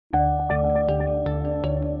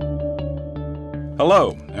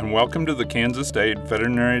Hello, and welcome to the Kansas State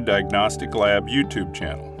Veterinary Diagnostic Lab YouTube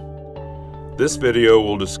channel. This video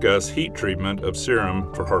will discuss heat treatment of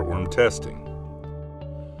serum for heartworm testing.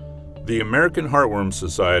 The American Heartworm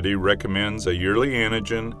Society recommends a yearly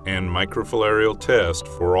antigen and microfilarial test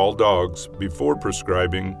for all dogs before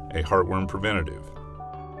prescribing a heartworm preventative.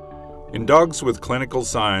 In dogs with clinical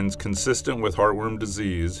signs consistent with heartworm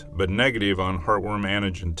disease but negative on heartworm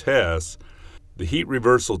antigen tests, the heat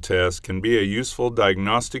reversal test can be a useful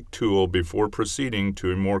diagnostic tool before proceeding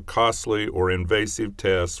to a more costly or invasive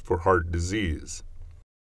test for heart disease.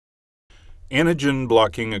 Antigen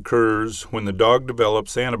blocking occurs when the dog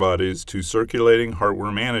develops antibodies to circulating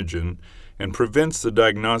heartworm antigen and prevents the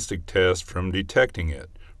diagnostic test from detecting it,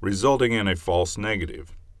 resulting in a false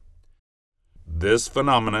negative. This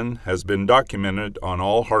phenomenon has been documented on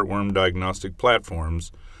all heartworm diagnostic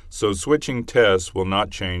platforms, so switching tests will not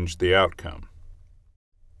change the outcome.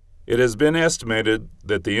 It has been estimated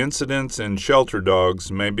that the incidence in shelter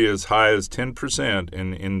dogs may be as high as 10%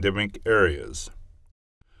 in endemic areas.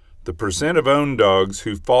 The percent of owned dogs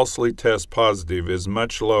who falsely test positive is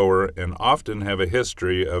much lower and often have a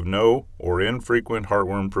history of no or infrequent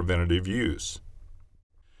heartworm preventative use.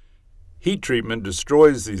 Heat treatment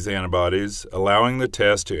destroys these antibodies, allowing the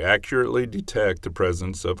test to accurately detect the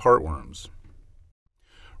presence of heartworms.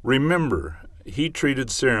 Remember, heat-treated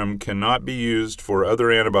serum cannot be used for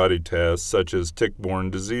other antibody tests such as tick-borne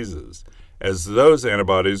diseases, as those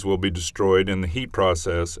antibodies will be destroyed in the heat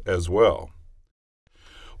process as well.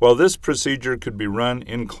 While this procedure could be run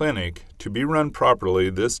in clinic, to be run properly,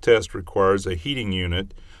 this test requires a heating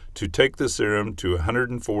unit to take the serum to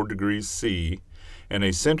 104 degrees C and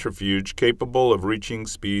a centrifuge capable of reaching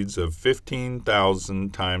speeds of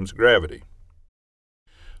 15,000 times gravity.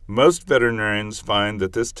 Most veterinarians find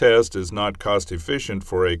that this test is not cost-efficient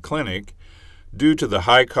for a clinic due to the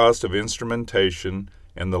high cost of instrumentation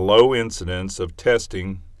and the low incidence of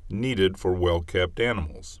testing needed for well-kept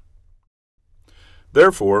animals.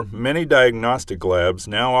 Therefore, many diagnostic labs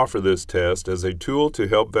now offer this test as a tool to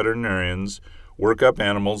help veterinarians work up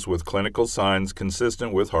animals with clinical signs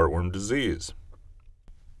consistent with heartworm disease.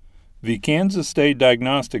 The Kansas State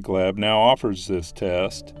Diagnostic Lab now offers this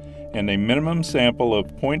test, and a minimum sample of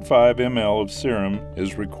 0.5 ml of serum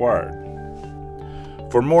is required.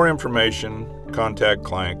 For more information, contact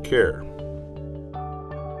client care.